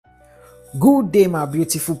Good day, my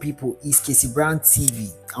beautiful people. It's Casey Brand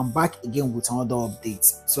TV. I'm back again with another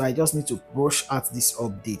update. So I just need to brush out this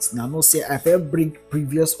update. Now, no say I've heard bring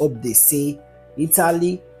previous updates say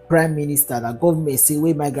Italy Prime Minister, the government say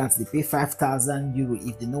where migrants they pay 5,000 euro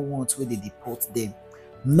if they don't want where they deport them.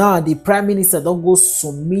 Now the Prime Minister don't go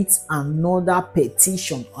submit another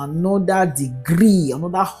petition, another degree,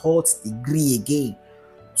 another hot degree again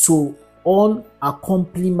to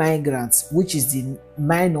unaccompanied migrants, which is the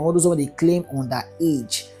minor, all those they claim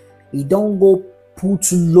underage. He don't go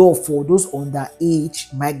put law for those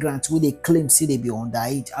underage migrants who they claim say they be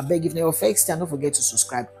underage. I beg, if you're first time, don't forget to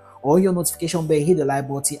subscribe or your notification bell, hit the like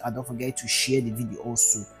button, and don't forget to share the video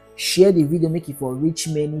also. Share the video, make it for reach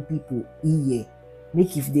many people here.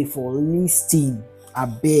 Make if they for listing, I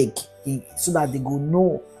beg, so that they go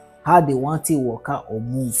know how they want to work out or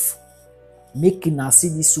move. Make una see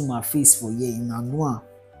this woman face for here in Anua,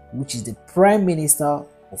 which is the Prime Minister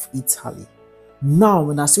of Italy. Now,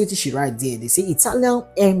 when I see what she right there, they say Italian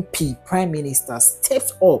MP Prime Minister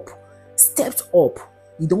stepped up.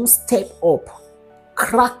 He don't step up,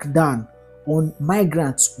 crack down on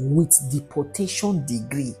migrants with deportation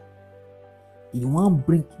degree. You want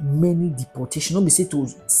bring many deportation. Not be say to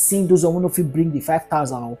send those who want to bring the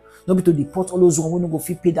 5,000, not be to deport all those who want to go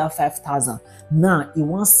pay that 5,000. Now he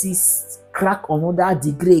wants see crack another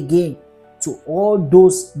degree again to all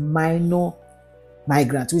those minor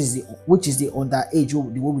migrants, which is the underage,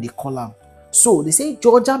 the way they call them. So they say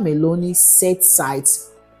Giorgia Meloni set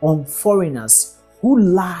sights on foreigners who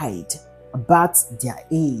lied about their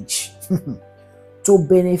age to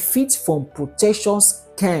benefit from protection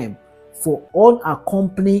scheme for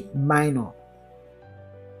unaccompanied minor.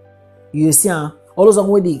 You see, all those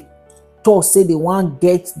where they talk say they want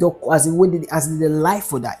get the as the life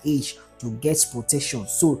for that age to get protection.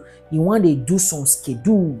 So you want to do some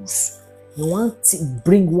schedules. You want to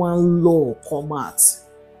bring one law come out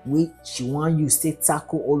which you want you stay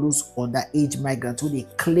tackle all those underage migrants who they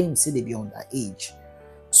claim say they be underage.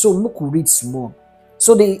 So look, read small.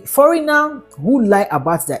 So the foreigner who lie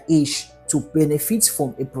about their age to benefit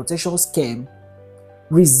from a protection scheme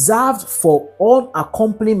reserved for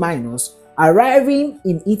unaccompanied minors arriving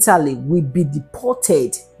in Italy will be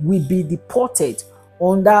deported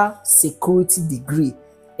under security degree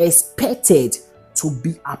expected to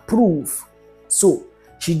be approved. So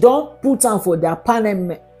she don't put on for their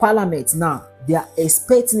parliament now. They are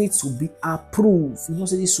expecting it to be approved. You know,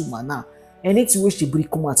 say this woman now, anything which she bring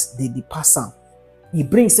come out, they pass on. He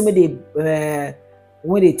brings somebody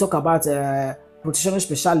when they talk about protection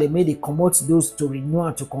special, they may they convert those to renew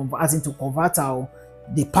and to convert, as into converter,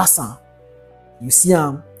 they pass on. You see,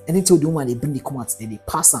 anything the woman they bring the come out, they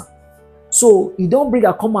pass on. So he don't bring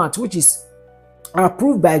a comment which is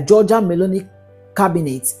approved by Giorgia Meloni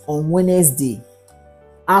cabinet on Wednesday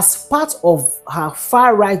as part of her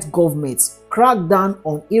far-right government crackdown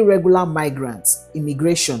on irregular migrants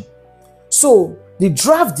immigration. So the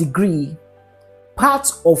draft degree, part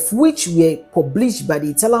of which were published by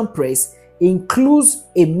the Italian press, includes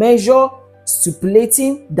a measure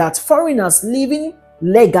stipulating that foreigners living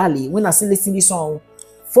legally, when I say listen this one,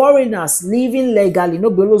 foreigners living legally, no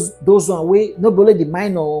below those one way, no below the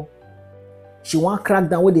minor. She want crack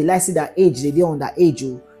down where they like see that age, they on that age,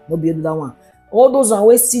 no below that one. All those one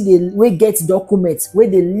we see they we get documents where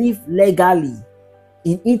they live legally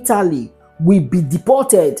in Italy will be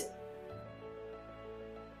deported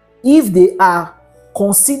if they are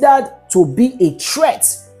considered to be a threat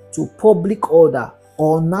to public order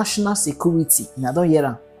or national security. Now don't hear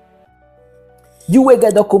that. You will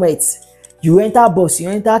get documents. You enter bus, you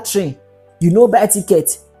enter train, you know buy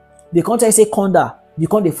ticket. They can't say conda. You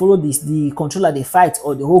can't they follow this, the controller they fight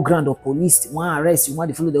or the whole ground or police one arrest, you want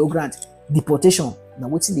to follow the whole ground. Deportation. Now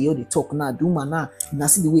what's the they talk now? Do man now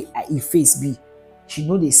see the way her face be. She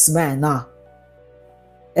know they smile now.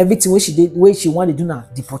 Everything what she did, where she want to do now,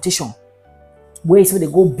 deportation. Where so they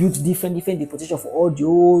go build different deportation for all the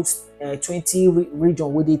old 20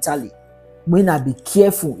 region with Italy. When I be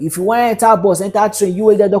careful. If you want to enter bus, enter train, you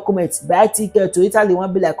will get documents. Buy ticket to Italy,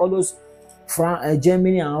 won't be like all those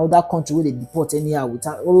Germany and other countries where they deport anyhow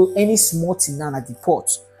without any small thing now at deport.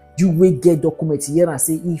 You will get documents here and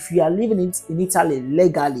say if you are living in Italy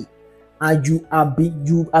legally and you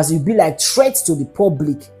be like threat to the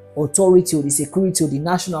public authority or the security or the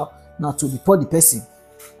national now to deport the person.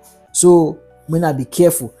 So when I be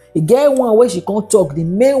careful. Again, one where she can't talk, the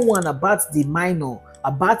main one about the minor,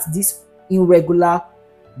 about this irregular,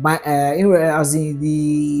 as in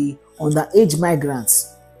the underage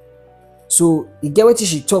migrants. So you get what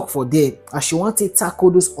she talk for there, as she want to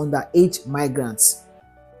tackle those underage migrants.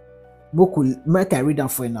 Make I read them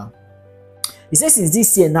for you now. He says since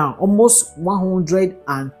this year now, almost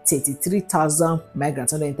 133,000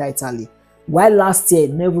 migrants don't enter Italy. While last year,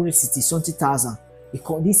 never reached 60,000.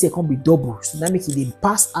 This year can be double. So that makes it they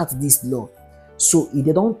pass out this law. So if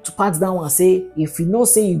they don't pass down and say, if you know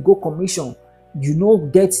say you go commission, you know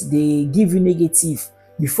get they give you negative.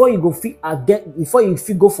 Before you go before you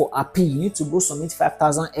go for appeal, you need to go submit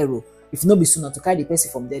 5,000 euro. If not be sooner to carry the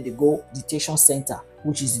person from there, they go detention center,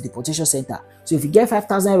 which is the deportation center. So if you get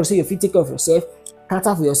 5,000 euros, so you fit take care of yourself,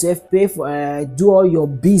 cater for yourself, pay for do all your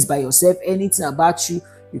bills by yourself, anything about you,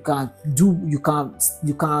 you can do, you can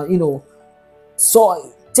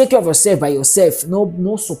so take care of yourself by yourself,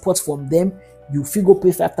 no support from them. You fit go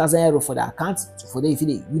pay 5,000 euro for the account. So for there, if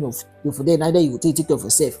you for there, neither you will take care of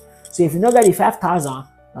yourself. So if you not get the 5,000,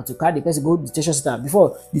 now to carry the person go detention center.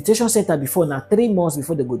 Before detention center before now 3 months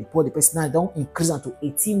before they go deport the person, now don't increase unto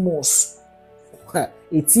 18 months.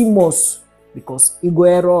 18 months because it go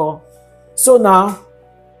error. So now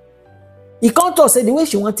he can't talk say the way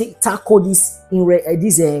she want to tackle this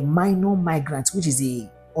minor migrants, which is a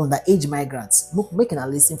underage migrants. Look, make an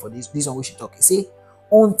listen for this one we should talk. He say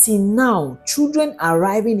until now, children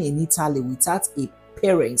arriving in Italy without a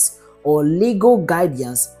parents or legal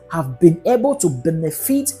guardians have been able to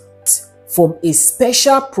benefit from a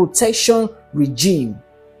special protection regime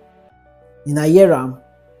in Nayeram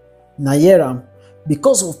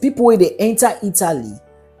because of people when they enter Italy.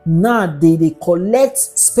 Now they collect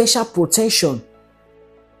special protection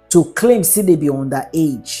to claim say they be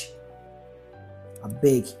underage. I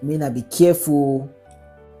beg, may not be careful.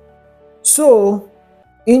 So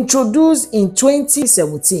introduced in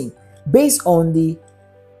 2017 based on the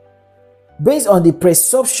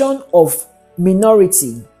presumption of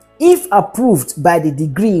minority, if approved by the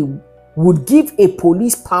degree, would give a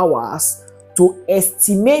police powers to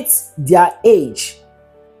estimate their age.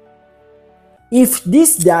 If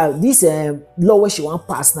this law where she want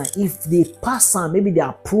pass now, if they pass on, maybe they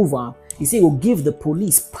approve am, he say will give the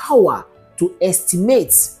police power to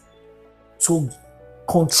estimate, to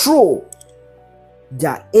control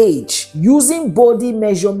their age using body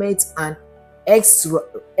measurement and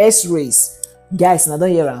x-rays. Guys, now don't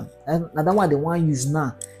hear am. Another one they want use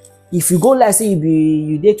now. If you go like say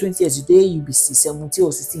you dey 20 years, you be 17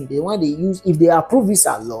 or 16. The one they use, if they approve this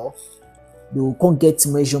as law, they will come get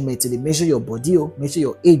measurement. They measure your body, measure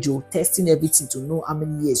your age, testing everything to know how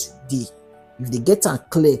many years you did. If they get and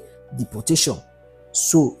clear deportation.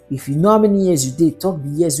 So if you know how many years you did, talk the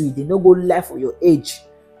years you did, not go lie for your age.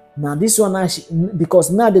 Now this one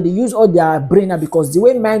because now they use all their brain now, because the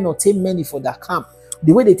way minor take money for their camp,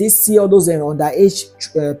 the way they take see all those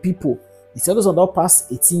underage people, they say those are not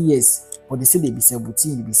past 18 years, but they say they be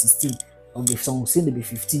 17, they be 16, or some say they be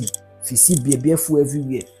 15. If you see baby full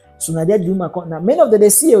everywhere. So now they do my now many of them they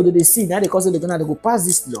see now they cause they go pass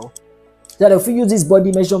this law that if you use this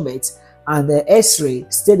body measurement and the X-ray,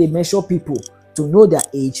 still they measure people to know their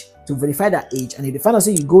age, to verify their age, and if they find out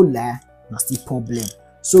say you go lie, that's the problem.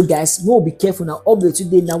 So guys, no, be careful now. Update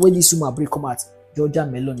today now when this woman break come out, Georgia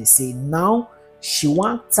Meloni say now she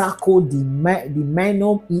want tackle the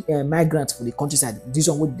minor migrants for the countryside. This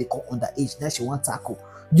one what they call underage. Now she want tackle.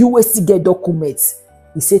 You will still get documents.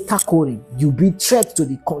 He say tackling. You be threat to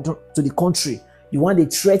the country. You want to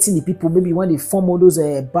threaten the people. Maybe you want to form all those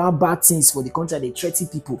bad things for the country. They threaten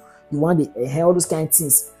people. You want to all those kind of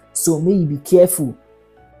things. So may you be careful.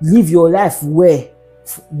 Live your life where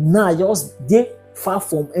now just they far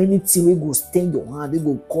from anything we go stain your hand, they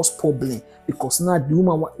go cause problem, because now the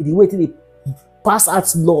woman the way they pass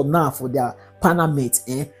out law now for their parliament,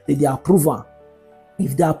 they approve am.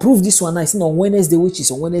 If they approve this one now, it's on Wednesday, which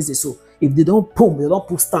is on Wednesday. So if they don't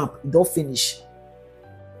put stamp, it don't finish.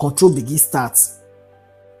 Control begin starts.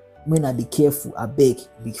 When I be careful, I beg.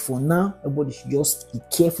 For now, everybody should just be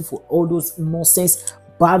careful for all those nonsense,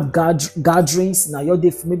 bad gatherings. Now you're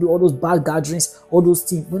there for maybe all those bad gatherings, all those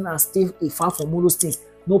things. When I stay far from all those things,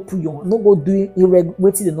 no go doing irregular.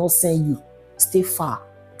 Waiting they not send you. Stay far,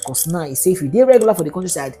 because now it's say if you dey regular for the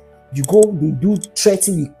countryside, you go they do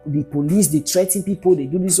threaten the police, they threaten people, they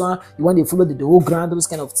do this one. You want they follow the whole ground, those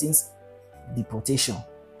kind of things. Deportation,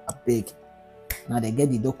 I beg. Now they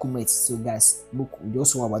get the documents. So guys, look, we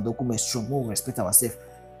also have our documents strong. We respect ourselves.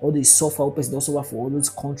 All these suffer person also for all those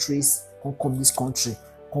countries. Come this country,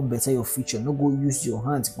 come better your future. No go use your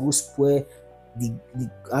hands, go spoil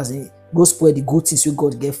go spoil the good things you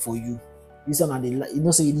God get for you. This one are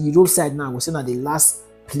the so the roadside now, we say now the last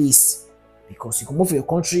place, because you can move for your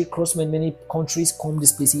country, cross many countries, come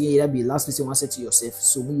this place here, that'll be the last place you want to say to yourself.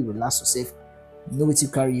 So when you relax yourself, know what you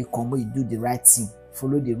carry, you come, when you do the right thing,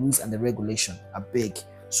 follow the rules and the regulation. I beg.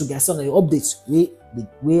 So guys, on the updates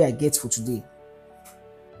way I get for today.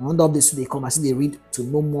 When the updates they come, I see they read to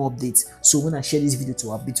know more updates. So when I share this video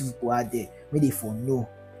to our beautiful people out there, may they for know.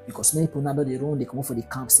 Because many people now that they run, they come up for the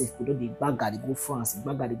camp safe. People they bag, they go France,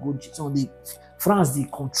 they bag, they go. So the France they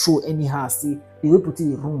control anyhow. See the way people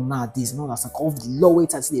they run nowadays. No, that's like of the low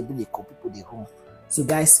weight as they bring the people they run. So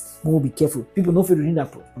guys, more be careful. People don't feel reading that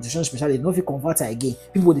protection speciality, they don't feel converter again.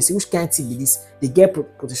 People they say which kind of thing be this? They get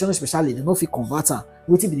protection speciality, they don't feel converter.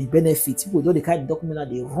 What be the benefit? People don't they kind of document that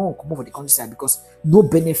they run come over the countryside because no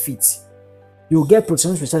benefit. You get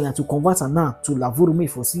protection speciality to convert now to lavorume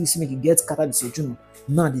for see make you get scatter the sojourn.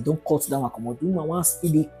 Now they don't cut down and come out. Once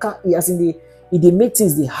they make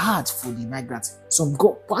things they hard for the migrants. Some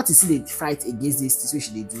parties they fight against this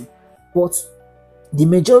situation they do, but the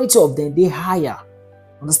majority of them they higher.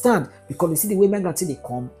 Understand? Because you see the way migrants they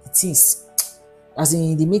come, it is as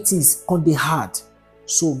in the meetings come they hard.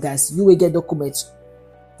 So guys, you will get documents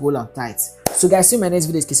full and tight. So guys, see my next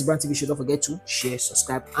video is Casey Brand TV show. Don't forget to share,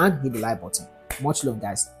 subscribe, and hit the like button. Much love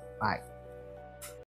guys. Bye.